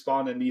to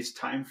respond in these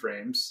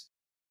timeframes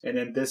and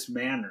in this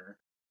manner,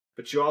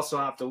 but you also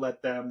have to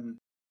let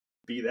them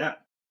be them.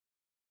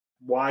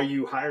 Why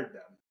you hired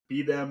them.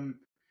 Be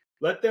them.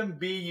 Let them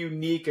be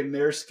unique in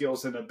their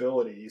skills and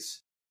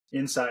abilities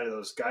inside of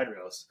those guide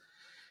rails.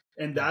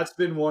 And that's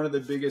been one of the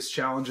biggest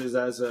challenges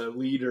as a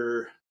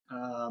leader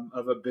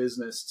of a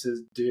business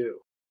to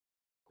do.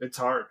 It's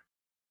hard,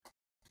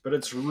 but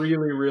it's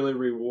really, really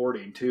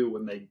rewarding too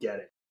when they get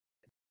it.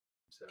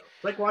 So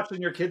it's like watching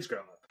your kids grow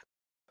up.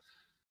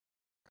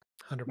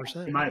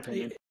 100%. In my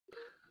opinion.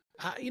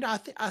 I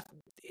think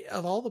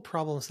of all the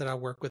problems that I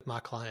work with my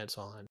clients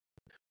on,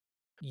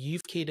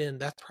 you've keyed in,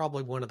 that's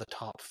probably one of the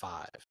top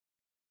 5.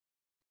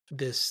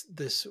 This,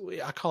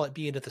 I call it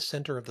being at the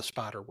center of the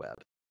spider web.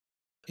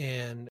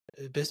 And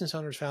business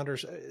owners,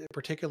 founders,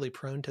 particularly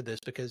prone to this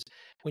because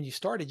when you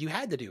started, you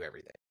had to do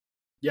everything.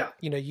 Yeah.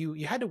 You know,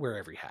 you had to wear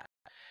every hat.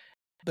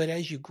 But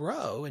as you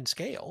grow and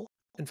scale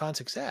and find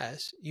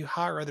success, you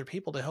hire other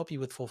people to help you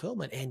with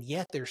fulfillment. And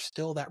yet there's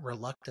still that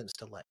reluctance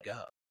to let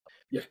go.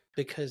 Yeah.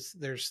 Because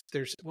there's,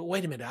 well,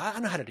 wait a minute, I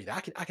know how to do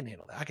that. I can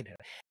handle that. I can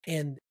handle it.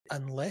 And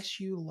unless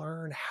you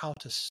learn how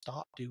to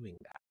stop doing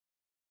that,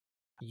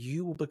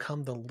 you will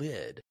become the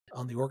lid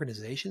on the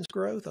organization's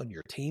growth, on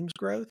your team's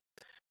growth,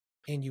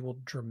 and you will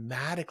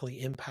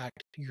dramatically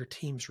impact your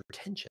team's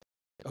retention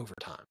over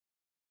time.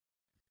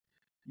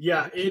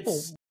 Yeah, you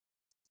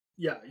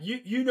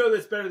know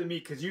this better than me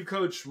because you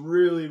coach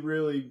really,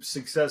 really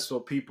successful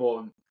people,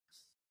 and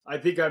I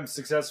think I'm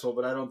successful,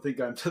 but I don't think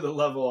I'm to the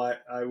level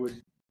I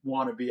would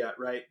want to be at,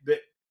 right?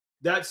 But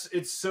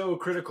it's so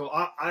critical.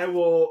 I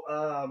will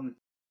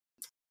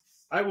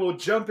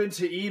jump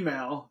into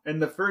email,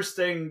 and the first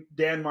thing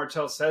Dan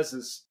Martell says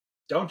is,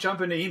 don't jump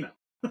into email.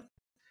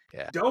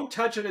 Yeah. Don't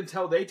touch it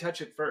until they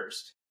touch it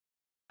first.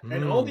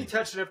 And only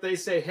touch it if they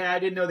say, hey, I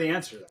didn't know the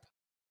answer to that.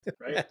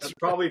 Right? That's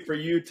probably for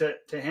you to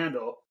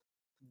handle.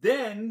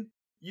 Then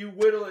you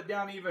whittle it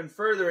down even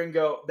further and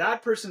go,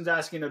 that person's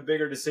asking a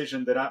bigger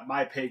decision than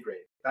my pay grade.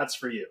 That's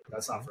for you.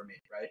 That's not for me,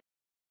 right?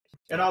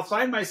 And I'll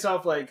find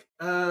myself like,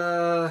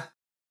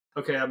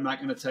 okay, I'm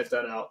not going to type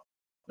that out.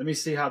 Let me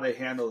see how they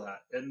handle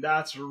that. And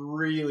that's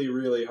really,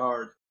 really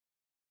hard.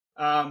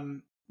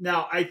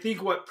 Now, I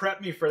think what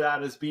prepped me for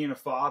that is being a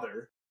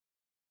father.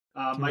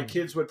 My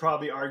kids would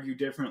probably argue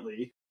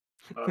differently.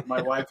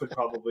 My wife would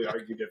probably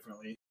argue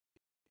differently.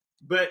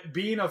 But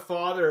being a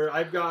father,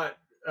 I've got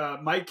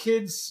my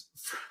kids,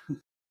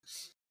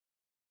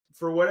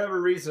 for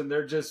whatever reason,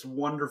 they're just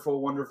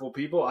wonderful, wonderful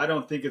people. I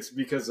don't think it's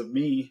because of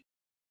me.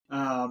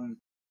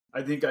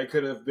 I think I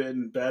could have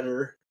been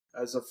better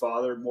as a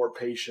father, more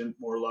patient,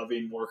 more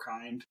loving, more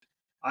kind.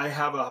 I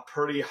have a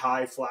pretty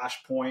high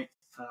flash point.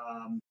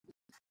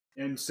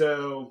 And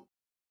so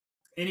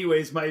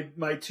anyways,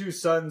 my two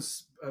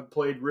sons have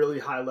played really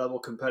high level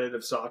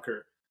competitive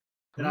soccer.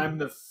 And I'm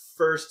the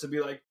first to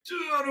be like,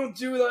 don't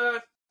do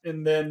that.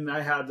 And then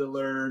I had to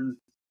learn,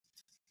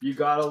 you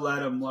got to let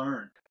them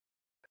learn.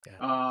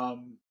 Yeah.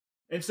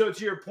 And so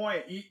to your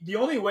point, the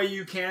only way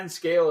you can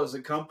scale as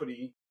a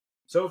company,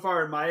 so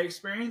far in my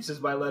experience, is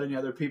by letting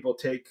other people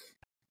take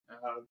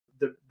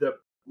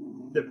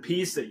the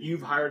piece that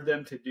you've hired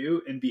them to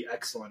do and be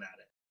excellent at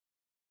it.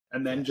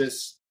 And then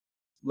just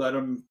let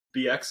them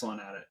be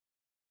excellent at it.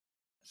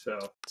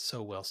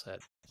 So well said.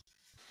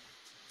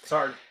 It's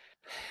hard.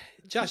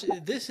 Josh,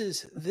 this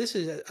is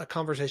a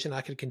conversation I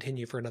could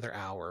continue for another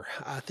hour.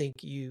 I think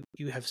you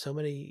have so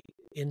many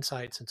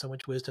insights and so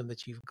much wisdom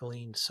that you've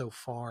gleaned so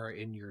far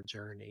in your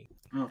journey.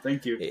 Oh,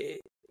 thank you.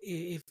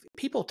 If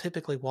people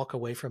typically walk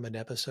away from an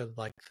episode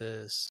like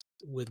this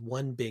with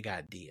one big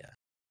idea,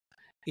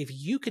 if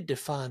you could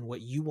define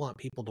what you want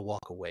people to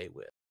walk away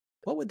with,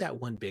 what would that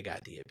one big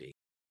idea be?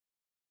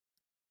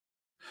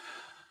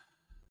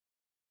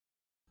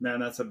 Man,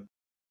 that's a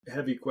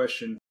heavy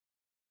question.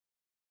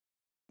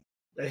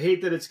 I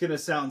hate that it's going to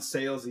sound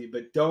salesy,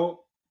 but don't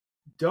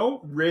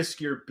risk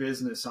your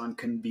business on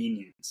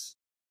convenience.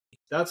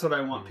 That's what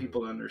I want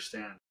people to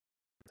understand.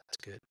 That's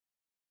good.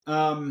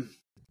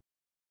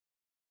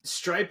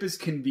 Stripe is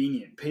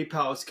convenient.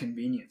 PayPal is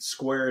convenient.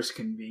 Square is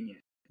convenient.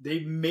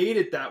 They made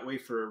it that way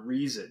for a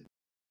reason.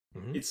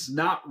 Mm-hmm. It's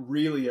not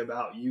really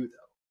about you,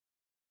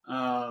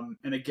 though.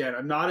 And again,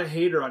 I'm not a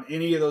hater on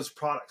any of those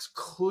products.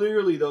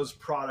 Clearly, those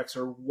products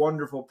are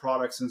wonderful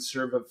products and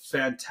serve a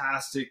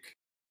fantastic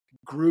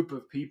group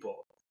of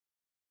people.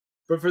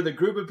 But for the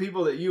group of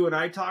people that you and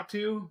I talk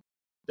to,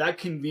 that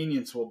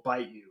convenience will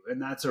bite you, and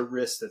that's a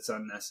risk that's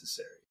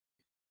unnecessary.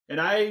 And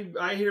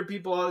I hear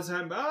people all the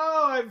time,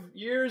 I've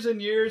years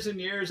and years and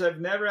years, I've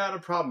never had a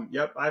problem.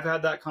 Yep, I've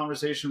had that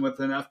conversation with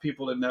enough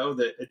people to know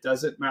that it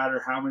doesn't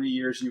matter how many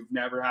years you've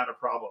never had a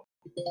problem.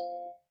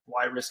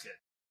 Why risk it?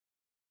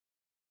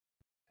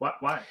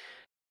 Why?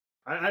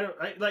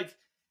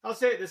 I'll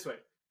say it this way.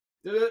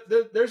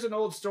 There's an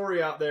old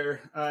story out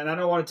there, and I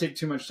don't want to take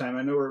too much time.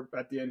 I know we're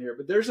at the end here,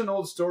 but there's an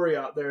old story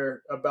out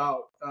there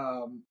about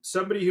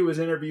somebody who was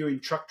interviewing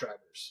truck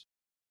drivers.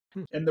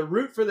 And the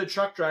route for the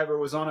truck driver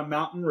was on a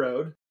mountain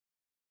road,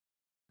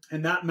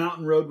 and that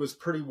mountain road was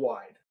pretty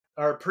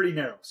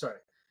narrow, sorry.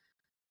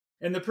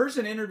 And the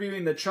person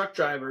interviewing the truck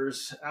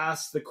drivers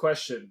asked the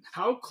question,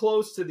 how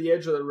close to the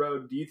edge of the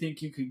road do you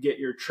think you could get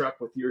your truck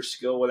with your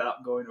skill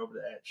without going over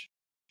the edge?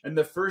 And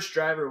the first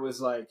driver was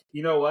like,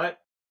 you know what?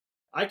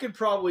 I could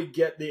probably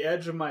get the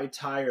edge of my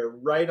tire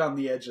right on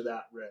the edge of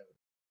that road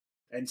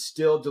and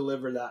still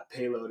deliver that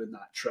payload in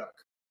that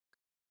truck.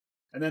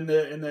 And then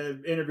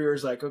the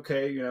interviewer's like,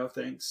 okay,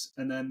 thanks.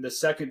 And then the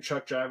second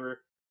truck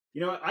driver,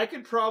 I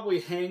could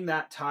probably hang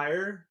that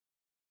tire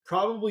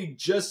probably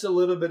just a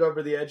little bit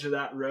over the edge of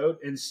that road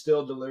and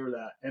still deliver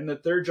that. And the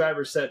third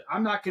driver said,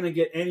 I'm not going to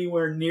get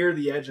anywhere near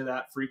the edge of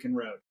that freaking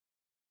road,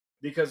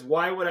 because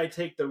why would I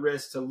take the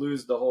risk to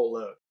lose the whole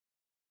load?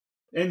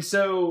 And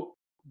so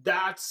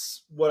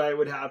that's what I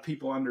would have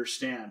people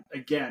understand.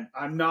 Again,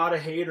 I'm not a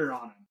hater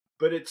on them,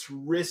 but it's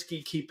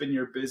risky keeping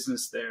your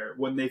business there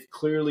when they've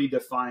clearly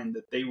defined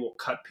that they will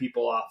cut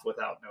people off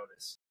without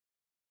notice.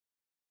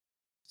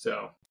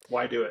 So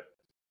why do it?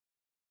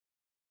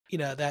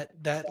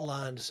 That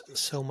lines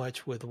so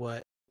much with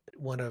what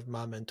one of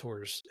my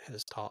mentors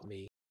has taught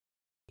me.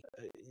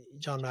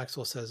 John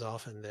Maxwell says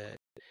often that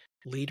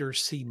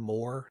leaders see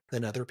more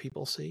than other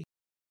people see,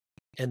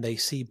 and they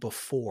see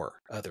before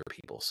other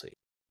people see.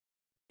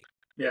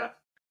 Yeah.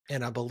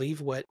 And I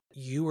believe what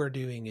you are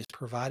doing is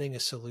providing a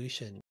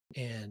solution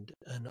and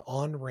an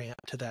on-ramp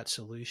to that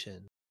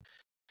solution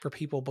for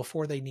people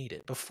before they need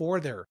it, before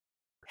they're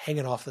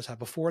hanging off the side,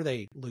 before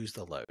they lose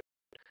the load.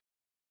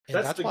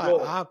 And that's why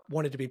goal. I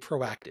wanted to be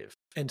proactive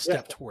and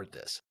step toward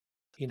this,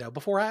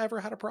 before I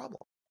ever had a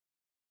problem.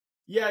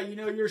 Yeah,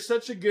 you're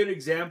such a good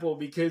example,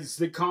 because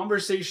the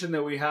conversation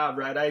that we have,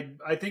 right?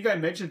 I think I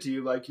mentioned to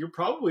you, like, you're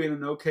probably in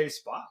an okay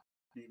spot.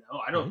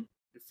 I don't,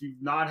 if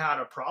you've not had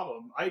a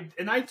problem,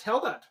 I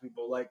tell that to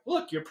people, like,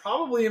 look, you're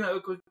probably in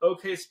an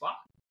okay spot.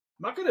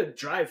 I'm not going to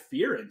drive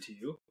fear into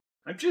you.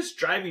 I'm just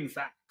driving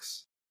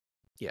facts.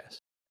 Yes.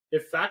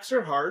 If facts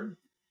are hard,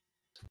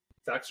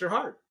 facts are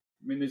hard.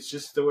 I mean, it's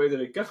just the way that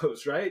it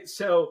goes, right?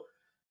 So,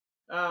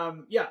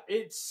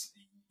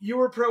 you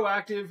were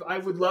proactive. I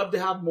would love to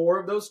have more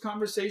of those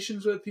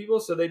conversations with people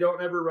so they don't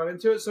ever run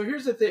into it. So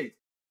here's the thing.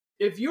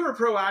 if you're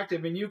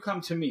proactive and you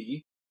come to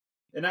me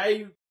and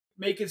I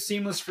make it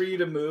seamless for you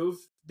to move,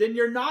 then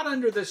you're not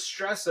under the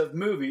stress of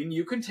moving.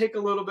 You can take a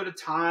little bit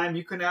of time.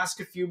 You can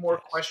ask a few more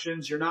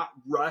questions. You're not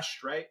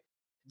rushed, right?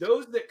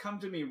 Those that come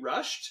to me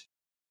rushed,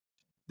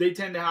 they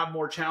tend to have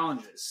more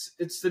challenges.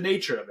 It's the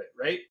nature of it,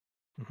 right?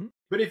 Mm-hmm.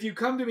 But if you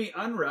come to me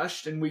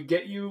unrushed and we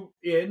get you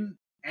in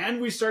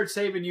and we start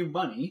saving you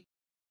money,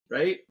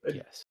 right?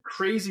 A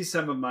crazy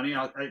sum of money.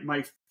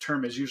 My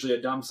term is usually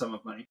a dumb sum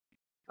of money.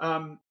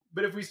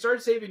 But if we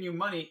start saving you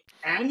money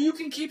and you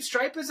can keep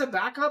Stripe as a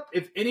backup,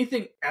 if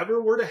anything ever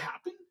were to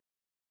happen,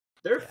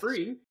 they're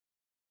free.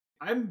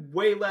 I'm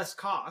way less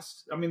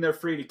cost. I mean, they're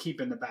free to keep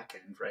in the back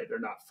end, right? They're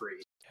not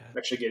free. Yeah. They're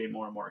actually getting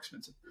more and more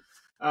expensive.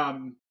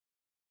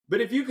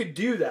 But if you could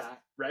do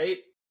that, right?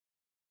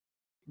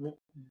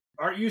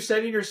 Aren't you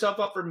setting yourself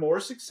up for more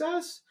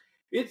success?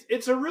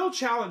 It's a real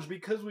challenge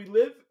because we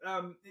live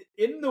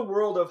in the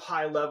world of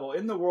high level,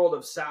 in the world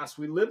of SaaS.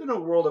 We live in a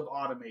world of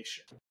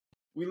automation.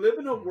 We live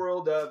in a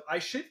world of, I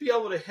should be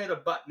able to hit a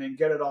button and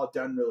get it all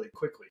done really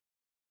quickly.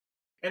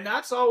 And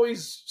that's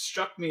always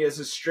struck me as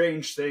a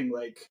strange thing.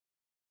 Like,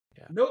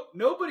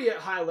 nobody at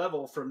high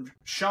level from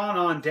Sean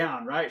on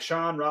down, right?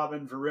 Sean,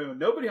 Robin, Varun,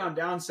 nobody on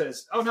down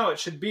says, oh no, it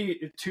should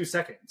be 2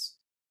 seconds.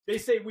 They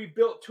say, we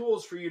built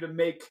tools for you to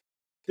make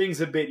things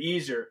a bit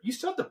easier. You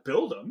still have to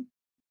build them.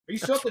 You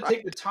still have to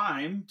take the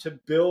time to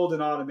build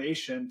an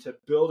automation, to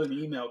build an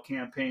email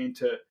campaign,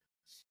 to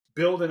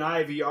build an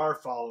IVR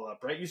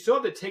follow-up, right? You still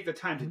have to take the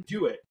time to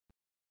do it.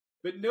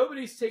 But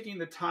nobody's taking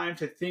the time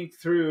to think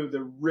through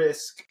the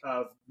risk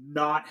of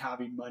not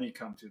having money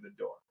come through the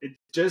door. It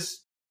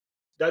just,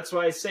 that's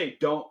why I say,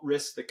 don't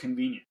risk the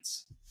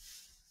convenience.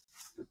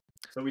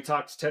 So we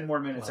talked 10 more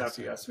minutes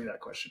after you asked me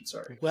that question.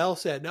 Sorry. Well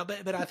said. No,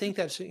 but I think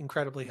that's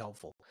incredibly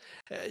helpful.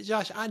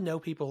 Josh, I know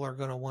people are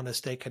going to want to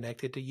stay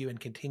connected to you and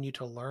continue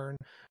to learn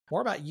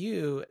more about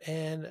you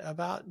and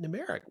about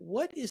Noomerik.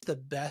 What is the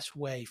best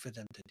way for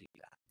them to do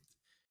that?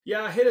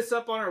 Yeah, hit us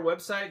up on our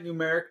website,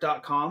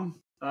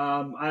 noomerik.com.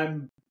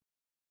 I'm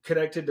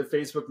connected to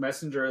Facebook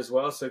Messenger as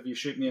well. So if you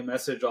shoot me a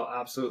message, I'll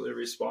absolutely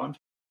respond.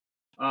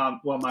 I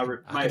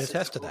can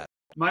attest to that.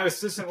 My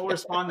assistant will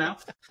respond now.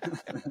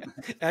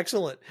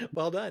 Excellent.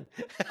 Well done.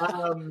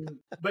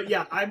 But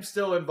yeah, I'm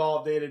still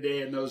involved day to day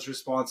in those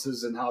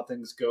responses and how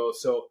things go.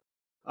 So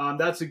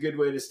that's a good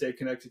way to stay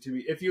connected to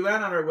me. If you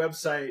land on our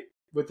website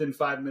within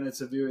 5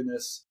 minutes of doing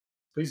this,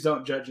 please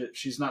don't judge it.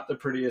 She's not the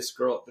prettiest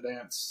girl at the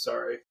dance.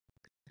 Sorry.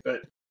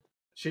 But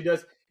she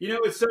does. You know,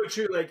 it's so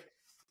true. Like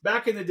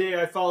back in the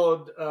day, I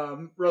followed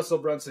Russell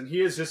Brunson.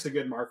 He is just a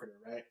good marketer,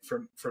 right?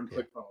 From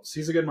ClickFunnels.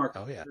 He's a good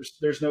marketer. Oh, yeah.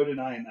 There's no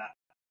denying that.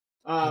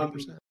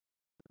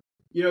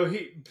 You know,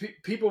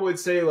 people would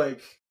say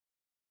like,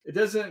 it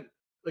doesn't,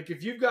 like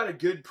if you've got a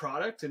good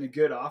product and a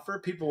good offer,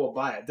 people will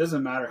buy it. It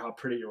doesn't matter how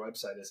pretty your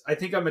website is. I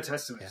think I'm a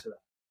testament to that.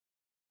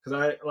 Because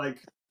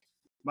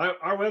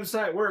our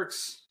website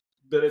works,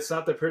 but it's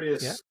not the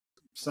prettiest.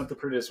 It's not the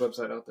prettiest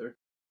website out there.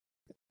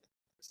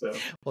 So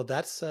well,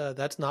 that's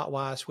not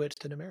why I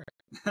switched to Noomerik,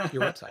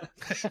 your website.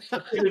 That's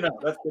good enough.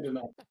 That's good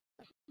enough.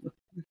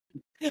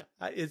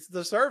 It's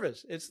the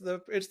service. It's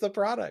the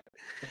product.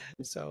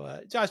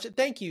 So, Josh,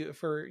 thank you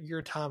for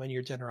your time and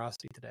your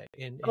generosity today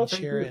in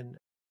sharing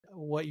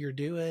what you're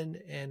doing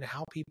and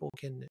how people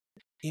can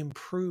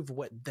improve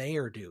what they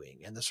are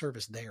doing and the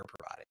service they are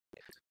providing.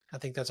 I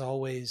think that's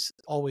always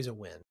a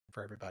win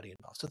for everybody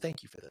involved. So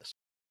thank you for this.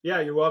 Yeah,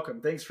 you're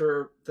welcome. Thanks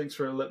for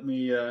letting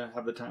me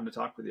have the time to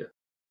talk with you.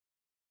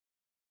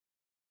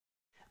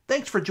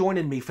 Thanks for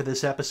joining me for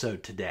this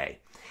episode today.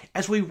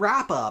 As we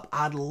wrap up,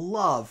 I'd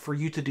love for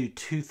you to do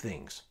 2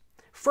 things.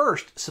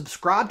 First,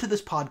 subscribe to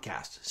this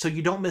podcast so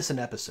you don't miss an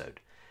episode.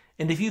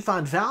 And if you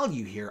find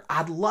value here,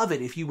 I'd love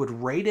it if you would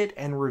rate it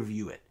and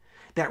review it.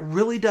 That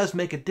really does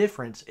make a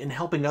difference in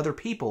helping other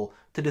people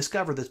to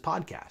discover this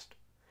podcast.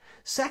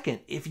 Second,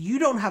 if you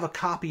don't have a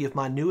copy of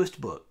my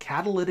newest book,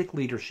 Catalytic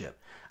Leadership,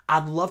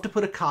 I'd love to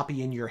put a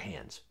copy in your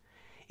hands.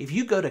 If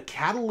you go to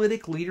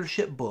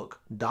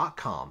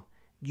catalyticleadershipbook.com,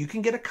 you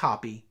can get a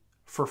copy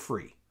for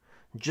free.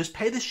 Just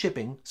pay the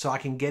shipping so I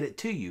can get it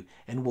to you,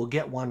 and we'll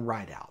get one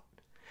right out.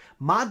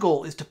 My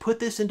goal is to put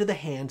this into the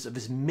hands of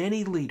as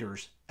many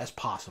leaders as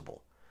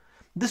possible.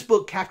 This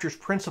book captures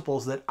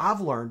principles that I've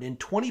learned in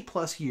 20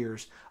 plus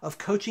years of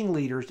coaching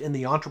leaders in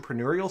the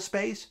entrepreneurial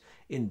space,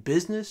 in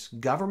business,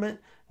 government,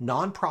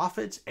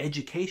 nonprofits,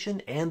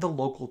 education, and the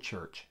local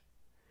church.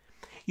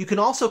 You can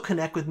also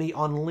connect with me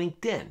on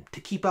LinkedIn to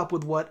keep up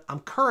with what I'm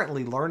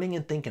currently learning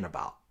and thinking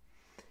about.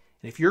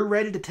 And if you're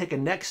ready to take a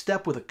next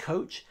step with a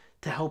coach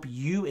to help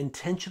you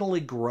intentionally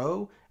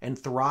grow and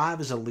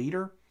thrive as a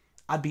leader,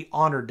 I'd be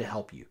honored to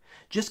help you.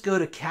 Just go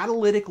to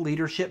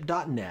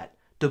catalyticleadership.net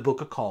to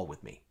book a call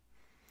with me.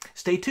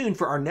 Stay tuned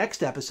for our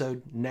next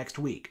episode next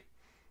week.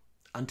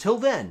 Until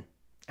then,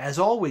 as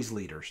always,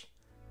 leaders,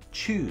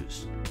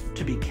 choose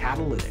to be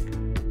catalytic.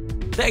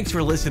 Thanks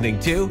for listening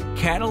to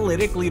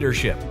Catalytic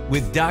Leadership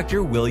with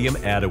Dr. William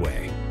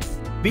Attaway.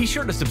 Be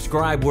sure to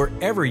subscribe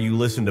wherever you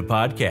listen to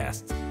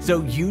podcasts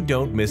so you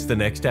don't miss the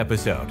next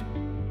episode.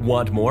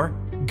 Want more?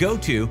 go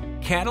to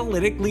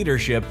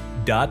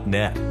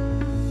catalyticleadership.net.